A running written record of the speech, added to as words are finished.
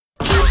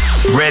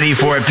Ready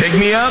for a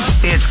pick-me-up?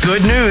 It's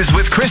Good News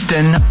with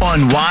Kristen on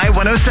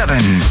Y107.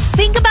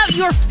 Think about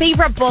your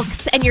favorite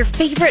books and your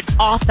favorite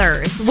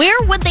authors.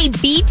 Where would they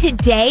be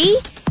today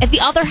if the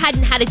author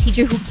hadn't had a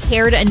teacher who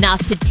cared enough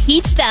to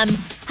teach them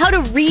how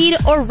to read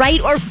or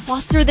write or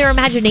foster their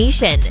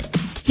imagination?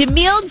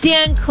 Jamil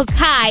Jan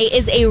Kokai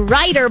is a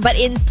writer, but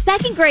in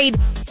second grade,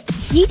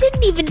 he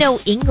didn't even know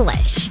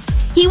English.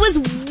 He was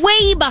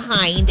way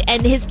behind,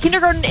 and his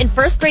kindergarten and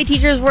first grade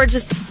teachers were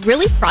just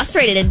really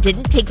frustrated and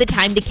didn't take the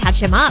time to catch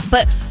him up.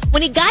 But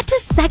when he got to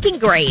second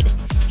grade,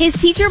 his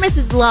teacher,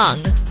 Mrs.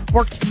 Lung,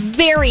 worked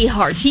very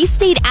hard. She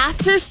stayed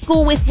after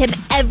school with him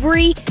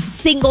every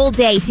single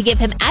day to give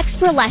him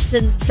extra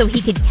lessons so he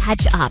could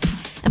catch up.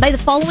 And by the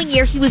following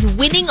year, he was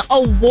winning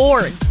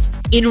awards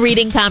in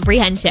reading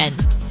comprehension.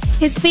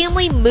 His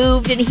family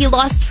moved and he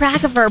lost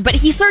track of her, but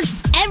he searched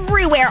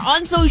everywhere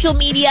on social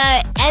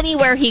media,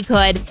 anywhere he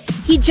could.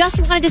 He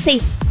just wanted to say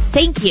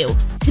thank you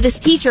to this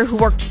teacher who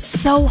worked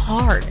so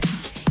hard.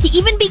 He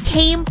even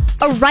became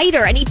a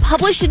writer, and he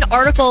published an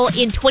article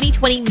in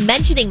 2020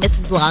 mentioning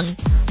Mrs. Lung,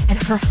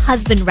 and her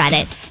husband read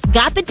it,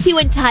 got the two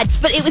in touch,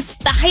 but it was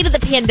the height of the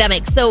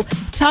pandemic, so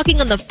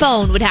talking on the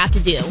phone would have to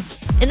do.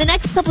 In the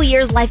next couple of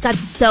years, life got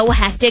so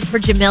hectic for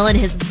Jamil and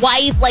his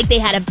wife, like they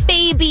had a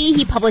baby,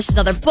 he published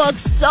another book,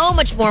 so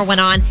much more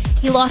went on.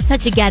 He lost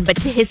touch again, but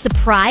to his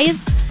surprise,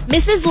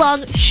 Mrs.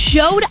 Lung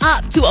showed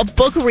up to a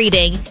book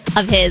reading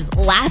of his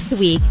last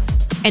week,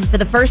 and for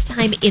the first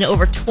time in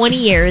over 20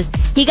 years,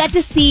 he got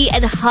to see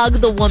and hug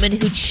the woman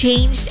who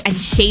changed and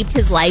shaped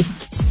his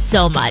life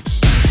so much.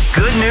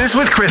 Good News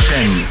with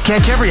Kristen.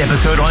 Catch every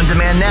episode on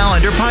demand now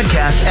under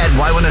podcast at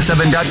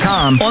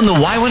y107.com, on the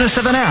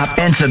Y107 app,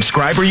 and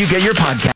subscribe where you get your podcast.